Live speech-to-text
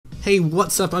Hey,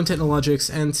 what's up? I'm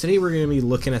Technologics, and today we're going to be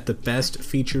looking at the best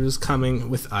features coming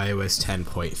with iOS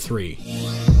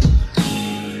 10.3.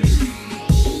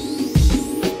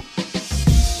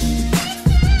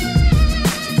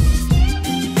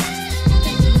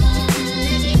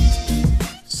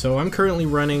 So I'm currently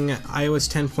running iOS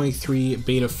 10.3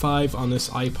 Beta 5 on this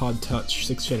iPod Touch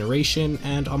 6th generation,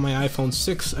 and on my iPhone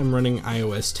 6 I'm running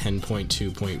iOS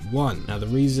 10.2.1. Now the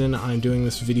reason I'm doing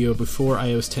this video before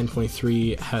iOS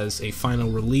 10.3 has a final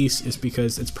release is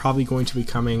because it's probably going to be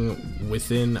coming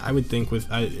within, I would think, with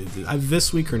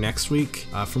this week or next week.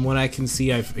 From what I can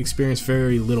see, I've experienced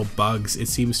very little bugs. It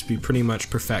seems to be pretty much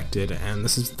perfected, and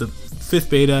this is the 5th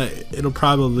beta. It'll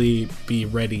probably be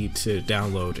ready to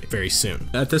download very soon.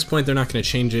 At this point, they're not going to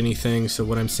change anything, so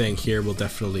what I'm saying here will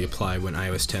definitely apply when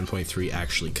iOS 10.3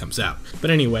 actually comes out. But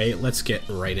anyway, let's get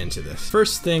right into this.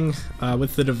 First thing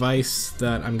with the device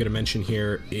that I'm going to mention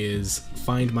here is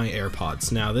Find My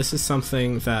AirPods. Now, this is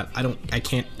something that I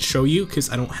can't show you because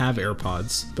I don't have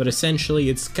AirPods, but essentially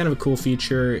it's kind of a cool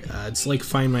feature. It's like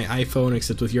Find My iPhone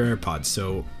except with your AirPods.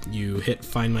 So you hit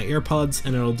Find My AirPods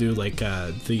and it'll do like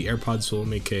the AirPods will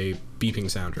make a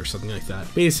beeping sound or something like that.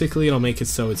 Basically, it'll make it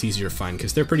so it's easier to find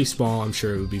because they're pretty small. I'm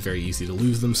sure it would be very easy to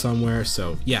lose them somewhere.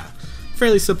 So yeah,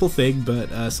 fairly simple thing,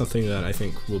 but something that I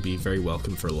think will be very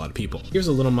welcome for a lot of people. Here's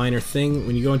a little minor thing.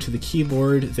 When you go into the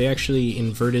keyboard, they actually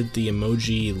inverted the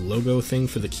emoji logo thing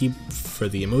for the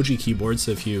emoji keyboard.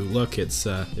 So if you look, it's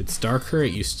darker.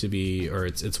 It used to be, or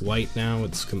it's white now.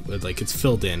 It's like it's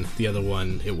filled in. The other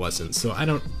one, it wasn't. So I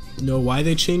don't know why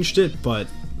they changed it, but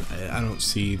I don't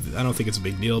think it's a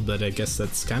big deal, but I guess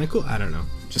that's kind of cool. I don't know,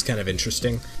 just kind of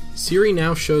interesting. Siri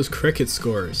now shows cricket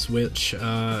scores, which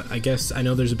I guess I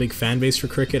know there's a big fan base for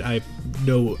cricket. I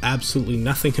know absolutely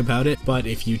nothing about it, but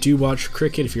if you do watch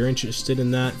cricket, if you're interested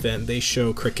in that, then they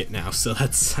show cricket now. So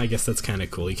I guess that's kind of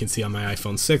cool. You can see on my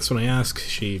iPhone 6 when I ask,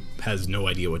 she has no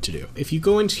idea what to do. If you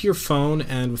go into your phone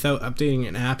and without updating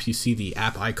an app, you see the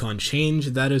app icon change,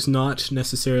 that is not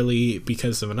necessarily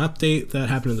because of an update that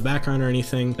happened in the background or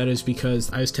anything. That is because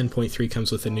iOS 10.3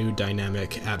 comes with a new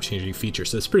dynamic app changing feature,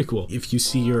 so it's pretty cool. If you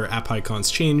see your app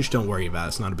icons change, don't worry about it,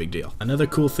 it's not a big deal. Another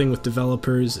cool thing with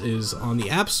developers is on the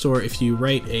App Store, if you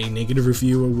write a negative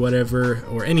review or whatever,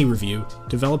 or any review,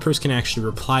 developers can actually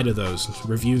reply to those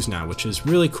reviews now, which is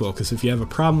really cool, because if you have a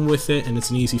problem with it and it's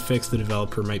an easy fix, the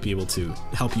developer might be able to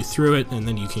help you through it, and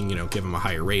then you can, give them a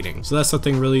higher rating. So that's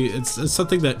something really, it's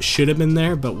something that should have been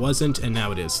there, but wasn't, and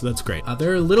now it is, so that's great.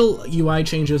 There are little UI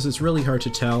changes, it's really hard to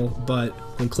tell, but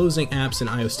when closing apps in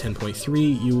iOS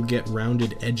 10.3, you will get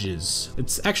rounded edges.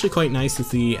 It's actually quite nice that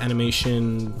the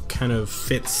animation kind of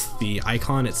fits the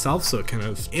icon itself, so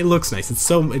it looks nice.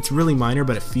 It's really minor,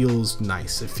 but it feels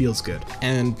nice. It feels good.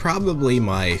 And probably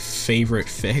my favorite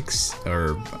fix,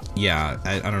 or yeah,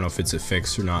 I don't know if it's a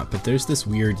fix or not, but there's this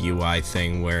weird UI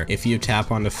thing where if you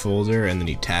tap on the folder and then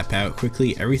you tap out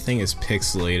quickly, everything is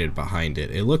pixelated behind it.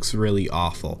 It looks really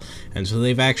awful. And so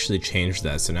they've actually changed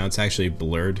that. So now it's actually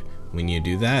blurred when you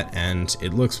do that, and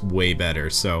it looks way better.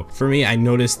 So for me, I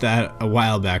noticed that a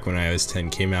while back when iOS 10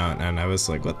 came out, and I was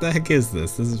like, what the heck is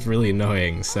this? This is really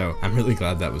annoying. So I'm really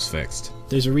glad that was fixed.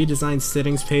 There's a redesigned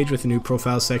settings page with a new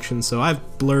profile section, so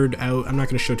I've blurred out, I'm not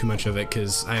going to show too much of it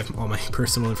because I have all my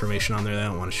personal information on there that I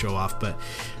don't want to show off, but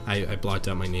I blocked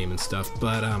out my name and stuff.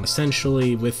 But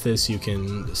essentially with this, you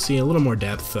can see a little more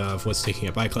depth of what's taking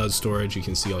up iCloud storage. You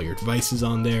can see all your devices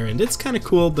on there, and it's kind of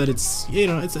cool, but it's,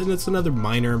 it's another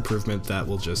minor improvement that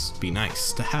will just be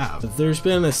nice to have. There's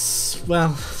been well,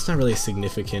 it's not really a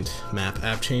significant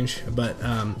app change, but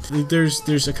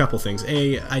there's a couple things.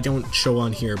 I don't show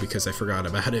on here because I forgot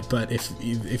about it, but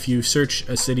if you search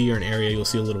a city or an area, you'll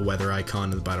see a little weather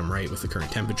icon in the bottom right with the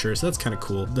current temperature, so that's kind of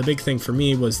cool. The big thing for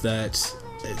me was that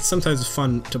sometimes it's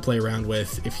fun to play around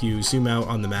with. If you zoom out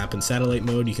on the map in satellite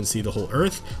mode, you can see the whole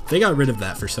Earth. They got rid of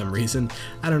that for some reason.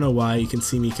 I don't know why. You can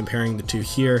see me comparing the two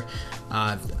here.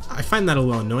 I find that a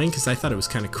little annoying because I thought it was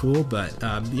kind of cool, but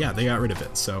yeah, they got rid of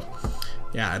it. So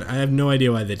yeah, I have no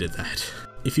idea why they did that.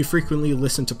 If you frequently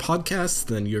listen to podcasts,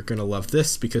 then you're going to love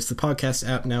this because the podcast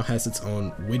app now has its own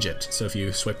widget. So if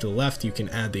you swipe to the left, you can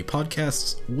add the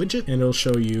podcasts widget and it'll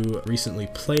show you recently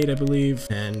played, I believe.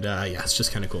 And yeah, it's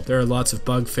just kind of cool. There are lots of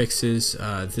bug fixes.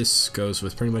 This goes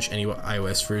with pretty much any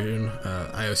iOS version.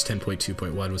 iOS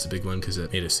 10.2.1 was a big one because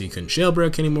it made it so you couldn't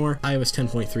jailbreak anymore. iOS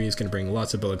 10.3 is going to bring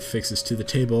lots of bug fixes to the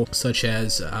table, such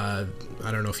as I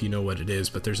don't know if you know what it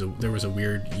is, but there was a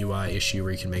weird UI issue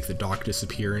where you can make the dock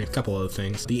disappear and a couple other things.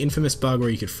 things. The infamous bug where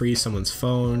you could freeze someone's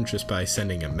phone just by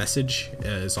sending a message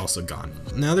is also gone.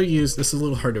 Now this is a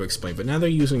little hard to explain, but now they're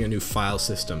using a new file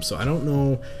system, so I don't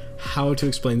know how to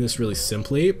explain this really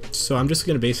simply, so I'm just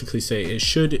going to basically say it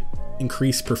should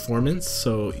increase performance,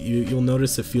 so you'll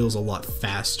notice it feels a lot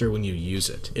faster when you use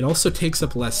it. It also takes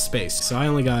up less space, so I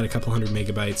only got a couple hundred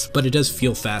megabytes, but it does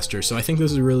feel faster, so I think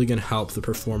this is really going to help the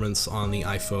performance on the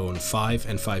iPhone 5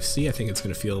 and 5C. I think it's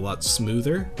going to feel a lot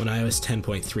smoother. When iOS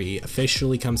 10.3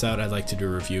 officially comes out, I'd like to do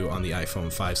a review on the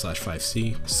iPhone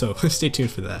 5/5C, so stay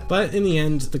tuned for that. But in the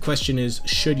end, the question is,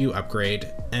 should you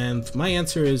upgrade? And my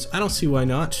answer is, I don't see why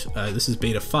not. This is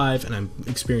beta 5 and I'm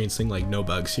experiencing like no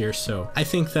bugs here, so I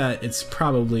think that it's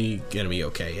probably gonna be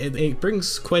okay. It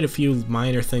brings quite a few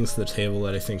minor things to the table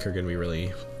that I think are gonna be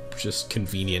really just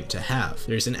convenient to have.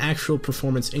 There's an actual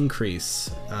performance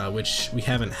increase, which we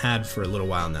haven't had for a little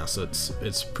while now, so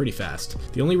it's pretty fast.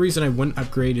 The only reason I wouldn't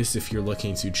upgrade is if you're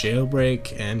looking to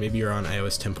jailbreak and maybe you're on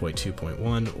iOS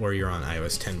 10.2.1 or you're on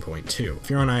iOS 10.2. If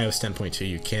you're on iOS 10.2,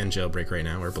 you can jailbreak right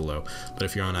now or below, but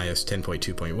if you're on iOS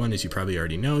 10.2.1, as you probably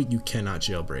already know, you cannot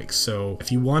jailbreak. So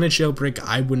if you want to jailbreak,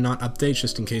 I would not update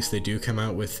just in case they do come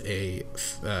out with a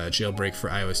jailbreak for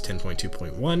iOS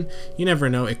 10.2.1. You never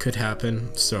know, it could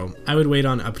happen, so I would wait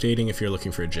on updating if you're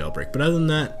looking for a jailbreak. But other than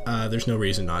that, there's no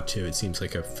reason not to. It seems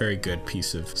like a very good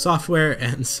piece of software,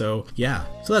 and so yeah.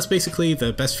 So that's basically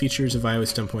the best features of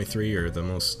iOS 10.3, or the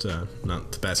most,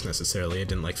 not the best necessarily, I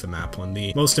didn't like the map one.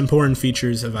 The most important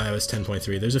features of iOS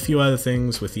 10.3. There's a few other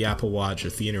things with the Apple Watch or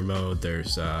theater mode,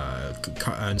 there's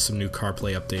some new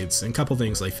CarPlay updates, and a couple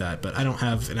things like that, but I don't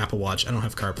have an Apple Watch, I don't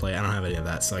have CarPlay, I don't have any of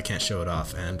that, so I can't show it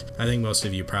off, and I think most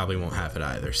of you probably won't have it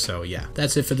either. So yeah,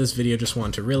 that's it for this video. Just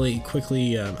wanted to really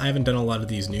quickly, I haven't done a lot of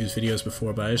these news videos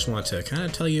before, but I just want to kind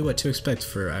of tell you what to expect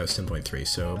for iOS 10.3.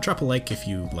 So drop a like if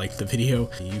you liked the video.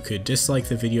 You could dislike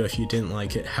the video if you didn't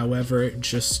like it. However,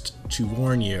 just to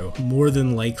warn you, more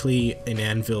than likely an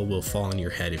anvil will fall on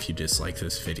your head if you dislike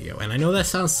this video. And I know that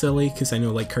sounds silly because I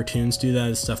know like cartoons do that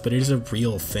and stuff, but it is a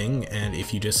real thing, and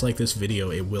if you dislike this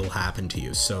video, it will happen to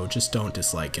you. So just don't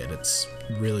dislike it. It's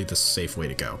really the safe way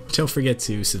to go. Don't forget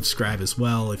to subscribe as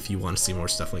well if you want to see more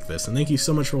stuff like this. And thank you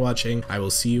so much for watching. I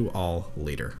will see you all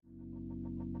later.